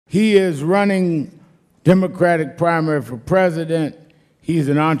He is running Democratic primary for president. He's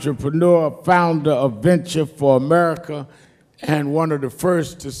an entrepreneur, founder of Venture for America, and one of the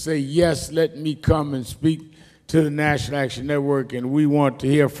first to say, yes, let me come and speak to the National Action Network, and we want to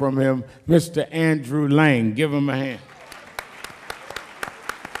hear from him, Mr. Andrew Lang. Give him a hand.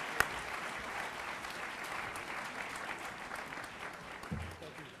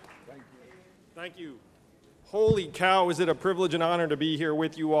 Thank you. Holy cow, is it a privilege and honor to be here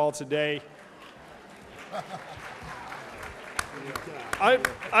with you all today.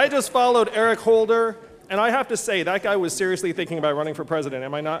 I just followed Eric Holder, and I have to say, that guy was seriously thinking about running for president.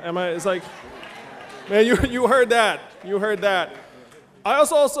 Am I not? It's like, man, you heard that. You heard that. I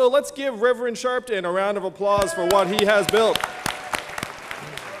also, let's give Reverend Sharpton a round of applause for what he has built.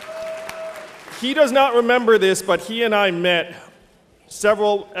 He does not remember this, but he and I met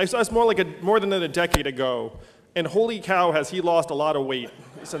it's more than a decade ago, and holy cow, has he lost a lot of weight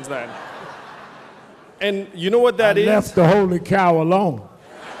since then. And you know what that is? Left the holy cow alone.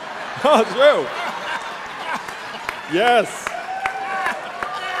 Oh, true. Yes.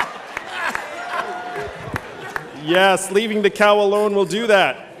 Yes, leaving the cow alone will do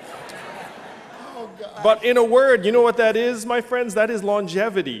that. But in a word, you know what that is, my friends? That is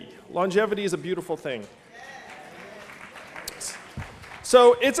longevity. Longevity is a beautiful thing.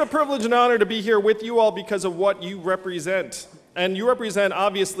 So it's a privilege and honor to be here with you all because of what you represent. And you represent,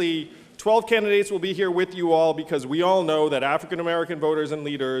 obviously, 12 candidates will be here with you all because we all know that African American voters and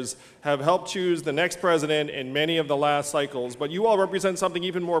leaders have helped choose the next president in many of the last cycles. But you all represent something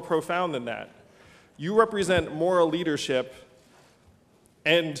even more profound than that. You represent moral leadership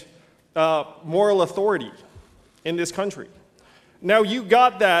and moral authority in this country. Now, you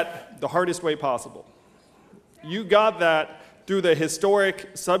got that the hardest way possible. You got that through the historic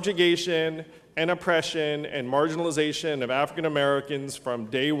subjugation and oppression and marginalization of African Americans from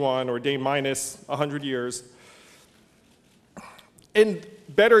day one or day minus 100 years. And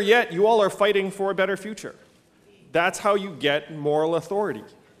better yet, you all are fighting for a better future. That's how you get moral authority.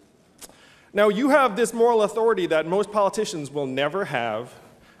 Now, you have this moral authority that most politicians will never have,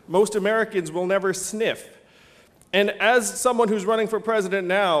 most Americans will never sniff. And as someone who's running for president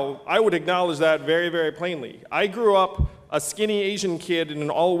now, I would acknowledge that very, very plainly. I grew up a skinny Asian kid in an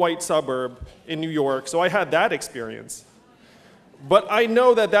all-white suburb in New York, so I had that experience. But I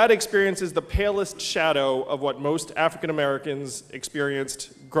know that that experience is the palest shadow of what most African Americans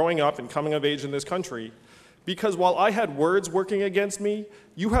experienced growing up and coming of age in this country. Because while I had words working against me,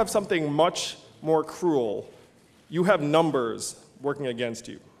 you have something much more cruel. You have numbers working against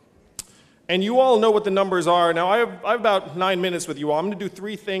you. And you all know what the numbers are. Now, I have about 9 minutes with you all. I'm going to do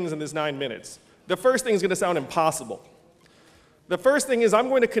 3 things in this 9 minutes. The first thing is going to sound impossible. The first thing is I'm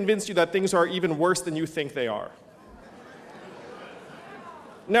going to convince you that things are even worse than you think they are.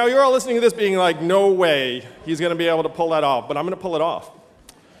 Now, you're all listening to this being like, no way he's going to be able to pull that off, but I'm going to pull it off.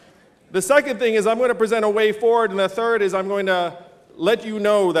 The second thing is I'm going to present a way forward, and the third is I'm going to let you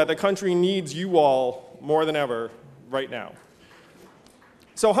know that the country needs you all more than ever right now.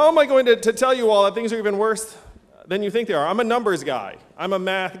 So how am I going to tell you all that things are even worse than you think they are? I'm a numbers guy. I'm a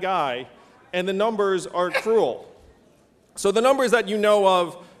math guy, and the numbers are cruel. So the numbers that you know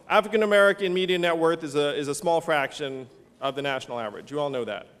of, African American median net worth is a small fraction of the national average. You all know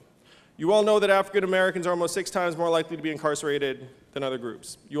that. You all know that African Americans are almost 6 times more likely to be incarcerated than other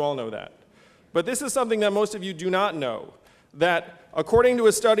groups. You all know that. But this is something that most of you do not know, that according to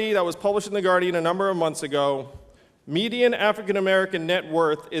a study that was published in The Guardian a number of months ago, median African American net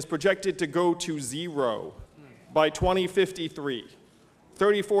worth is projected to go to 0 by 2053,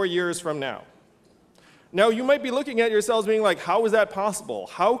 34 years from now. Now, you might be looking at yourselves being like, how is that possible?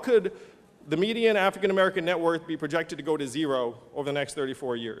 How could the median African American net worth be projected to go to 0 over the next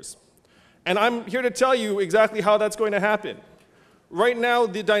 34 years? And I'm here to tell you exactly how that's going to happen. Right now,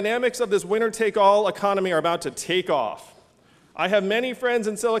 the dynamics of this winner-take-all economy are about to take off. I have many friends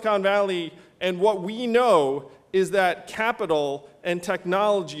in Silicon Valley, and what we know is that capital and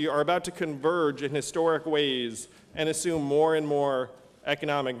technology are about to converge in historic ways and assume more and more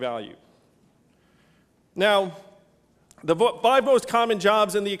economic value. Now, the 5 most common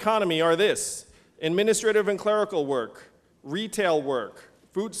jobs in the economy are this: administrative and clerical work, retail work,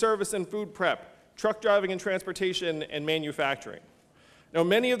 food service and food prep, truck driving and transportation, and manufacturing. Now,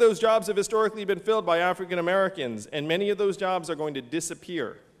 many of those jobs have historically been filled by African Americans, and many of those jobs are going to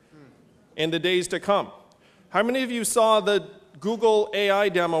disappear in the days to come. How many of you saw the Google AI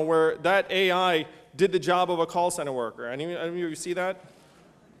demo where that AI did the job of a call center worker? Any of you see that?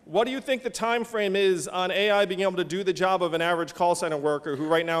 What do you think the time frame is on AI being able to do the job of an average call center worker who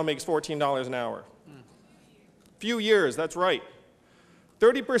right now makes $14 an hour? Few years, that's right.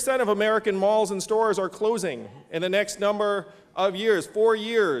 30% of American malls and stores are closing in the next number of years, 4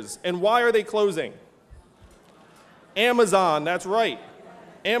 years. And why are they closing? Amazon, that's right.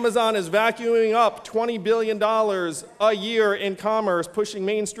 Amazon is vacuuming up $20 billion a year in commerce, pushing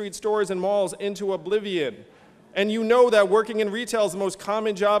Main Street stores and malls into oblivion. And you know that working in retail is the most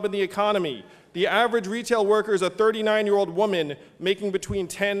common job in the economy. The average retail worker is a 39-year-old woman making between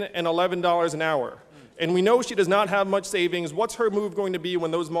 $10 and $11 an hour. And we know she does not have much savings. What's her move going to be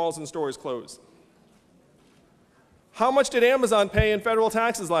when those malls and stores close? How much did Amazon pay in federal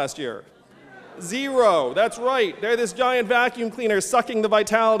taxes last year? Zero. That's right. They're this giant vacuum cleaner sucking the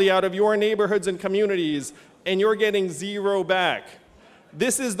vitality out of your neighborhoods and communities, and you're getting zero back.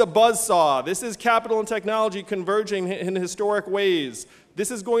 This is the buzzsaw. This is capital and technology converging in historic ways. This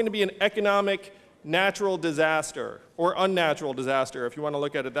is going to be an economic natural disaster, or unnatural disaster, if you want to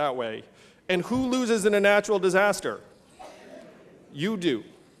look at it that way. And who loses in a natural disaster? You do.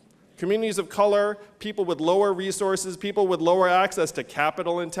 Communities of color, people with lower resources, people with lower access to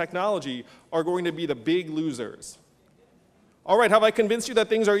capital and technology are going to be the big losers. All right, have I convinced you that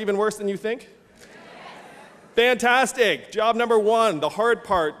things are even worse than you think? Fantastic. Job number one, the hard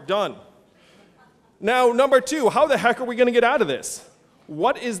part, done. Now, number two, how the heck are we going to get out of this?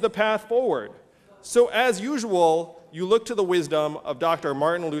 What is the path forward? So as usual, you look to the wisdom of Dr.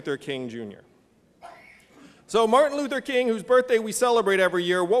 Martin Luther King Jr. So Martin Luther King, whose birthday we celebrate every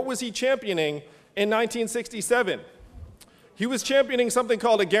year, what was he championing in 1967? He was championing something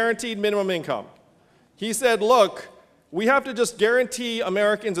called a guaranteed minimum income. He said, look, we have to just guarantee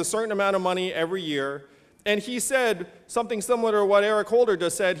Americans a certain amount of money every year. And he said something similar to what Eric Holder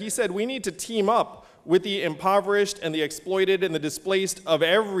just said. He said, we need to team up with the impoverished and the exploited and the displaced of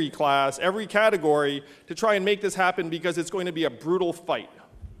every class, every category, to try and make this happen because it's going to be a brutal fight.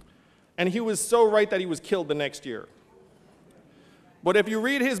 And he was so right that he was killed the next year. But if you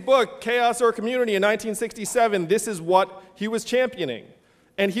read his book, Chaos or Community, in 1967, this is what he was championing.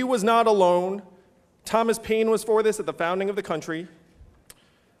 And he was not alone. Thomas Paine was for this at the founding of the country.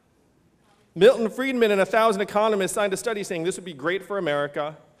 Milton Friedman and 1,000 economists signed a study saying this would be great for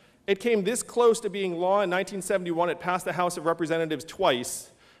America. It came this close to being law in 1971. It passed the House of Representatives twice.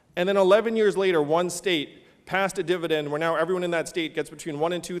 And then 11 years later, one state passed a dividend where now everyone in that state gets between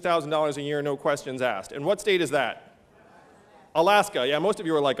 $1,000 and $2,000 a year, no questions asked. And what state is that? Alaska. Yeah, most of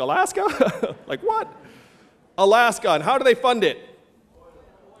you are like, Alaska? Like what? Alaska. And how do they fund it?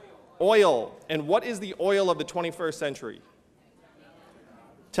 Oil. And what is the oil of the 21st century?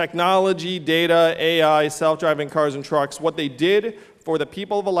 Technology, data, AI, self-driving cars and trucks. What they did for the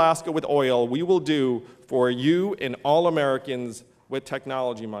people of Alaska with oil, we will do for you and all Americans with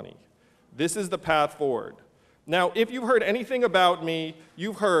technology money. This is the path forward. Now, if you've heard anything about me,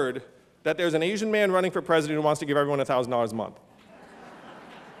 you've heard that there's an Asian man running for president who wants to give everyone $1,000 a month.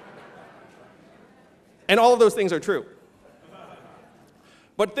 And all of those things are true.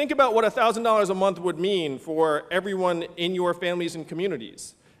 But think about what $1,000 a month would mean for everyone in your families and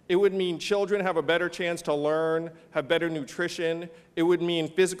communities. It would mean children have a better chance to learn, have better nutrition. It would mean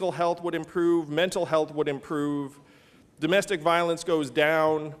physical health would improve, mental health would improve, domestic violence goes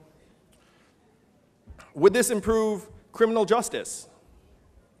down. Would this improve criminal justice?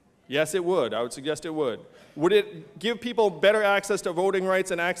 Yes, it would. I would suggest it would. Would it give people better access to voting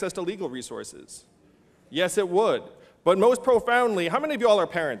rights and access to legal resources? Yes, it would. But most profoundly, how many of you all are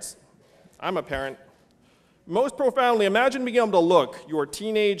parents? I'm a parent. Most profoundly, imagine being able to look your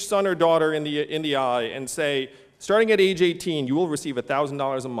teenage son or daughter in the eye and say, starting at age 18, you will receive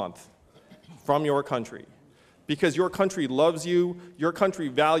 $1,000 a month from your country. Because your country loves you, your country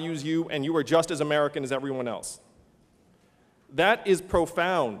values you, and you are just as American as everyone else. That is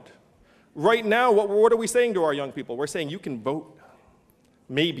profound. Right now, what are we saying to our young people? We're saying you can vote.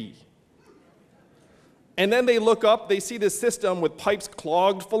 Maybe. And then they look up, they see this system with pipes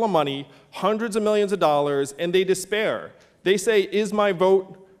clogged full of money, hundreds of millions of dollars, and they despair. They say, is my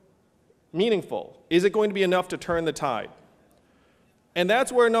vote meaningful? Is it going to be enough to turn the tide? And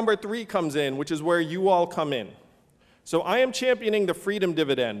that's where number 3 comes in, which is where you all come in. So I am championing the freedom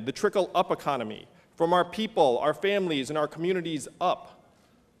dividend, the trickle-up economy, from our people, our families, and our communities up.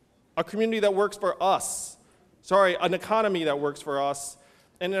 A community that works for us. Sorry, an economy that works for us,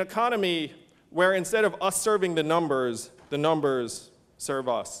 and an economy where instead of us serving the numbers serve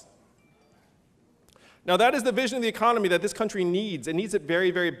us. Now that is the vision of the economy that this country needs, and needs it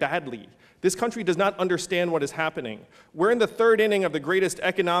very, very badly. This country does not understand what is happening. We're in the 3rd inning of the greatest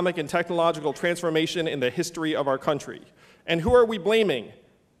economic and technological transformation in the history of our country. And who are we blaming?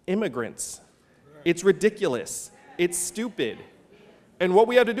 Immigrants. It's ridiculous. It's stupid. And what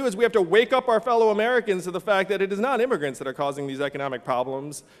we have to do is we have to wake up our fellow Americans to the fact that it is not immigrants that are causing these economic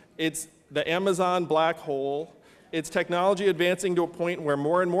problems. It's the Amazon black hole. It's technology advancing to a point where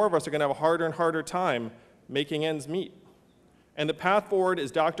more and more of us are going to have a harder and harder time making ends meet. And the path forward is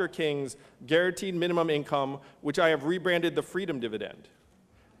Dr. King's guaranteed minimum income, which I have rebranded the freedom dividend,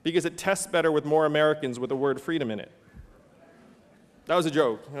 because it tests better with more Americans with the word freedom in it. That was a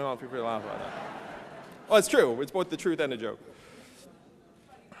joke. I don't know if people laugh about that. Well, it's true. It's both the truth and a joke.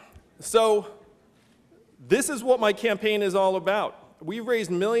 So this is what my campaign is all about. We've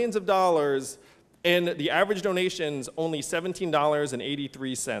raised millions of dollars, and the average donation's only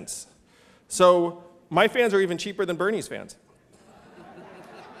 $17.83. So my fans are even cheaper than Bernie's fans.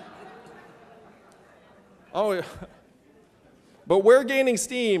 Oh, yeah. But we're gaining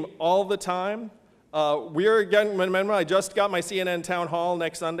steam all the time. Remember, I just got my CNN town hall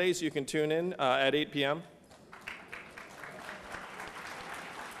next Sunday, so you can tune in at 8 p.m.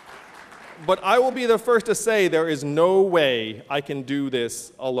 But I will be the first to say there is no way I can do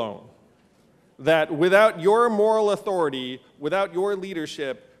this alone. That without your moral authority, without your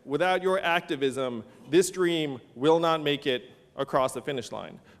leadership, without your activism, this dream will not make it across the finish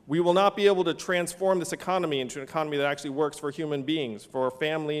line. We will not be able to transform this economy into an economy that actually works for human beings, for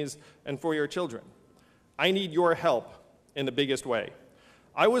families, and for your children. I need your help in the biggest way.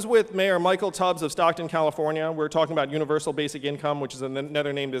 I was with Mayor Michael Tubbs of Stockton, California. We were talking about universal basic income, which is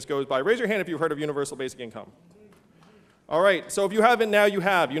another name this goes by. Raise your hand if you've heard of universal basic income. All right, so if you haven't, now you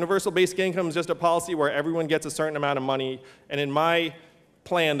have. Universal basic income is just a policy where everyone gets a certain amount of money, and in my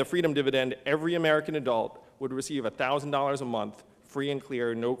plan, the freedom dividend, every American adult would receive $1,000 a month, free and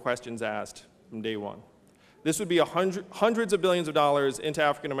clear, no questions asked from day one. This would be hundreds of billions of dollars into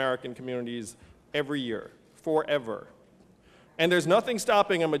African American communities every year, forever. And there's nothing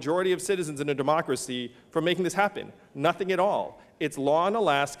stopping a majority of citizens in a democracy from making this happen. Nothing at all. It's law in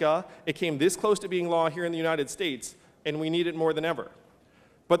Alaska. It came this close to being law here in the United States, and we need it more than ever.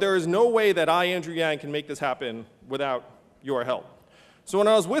 But there is no way that I, Andrew Yang, can make this happen without your help. So when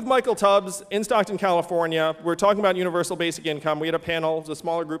I was with Michael Tubbs in Stockton, California, we were talking about universal basic income. We had a panel. It was a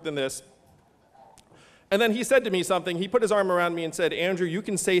smaller group than this. And then he said to me something. He put his arm around me and said, Andrew, you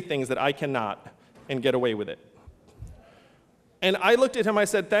can say things that I cannot and get away with it. And I looked at him, I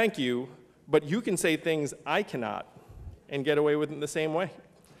said, thank you, but you can say things I cannot and get away with it in the same way.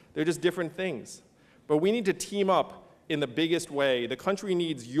 They're just different things. But we need to team up in the biggest way. The country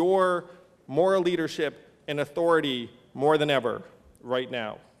needs your moral leadership and authority more than ever right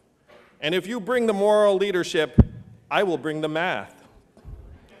now. And if you bring the moral leadership, I will bring the math.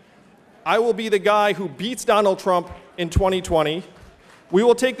 I will be the guy who beats Donald Trump in 2020. We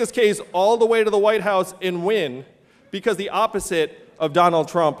will take this case all the way to the White House and win, because the opposite of Donald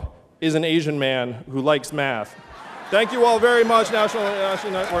Trump is an Asian man who likes math. Thank you all very much, National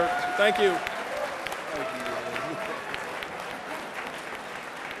Network. Thank you.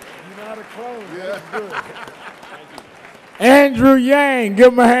 You're not a clone. Yeah. That's good. Thank you. Andrew Yang,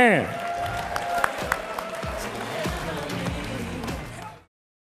 give him a hand.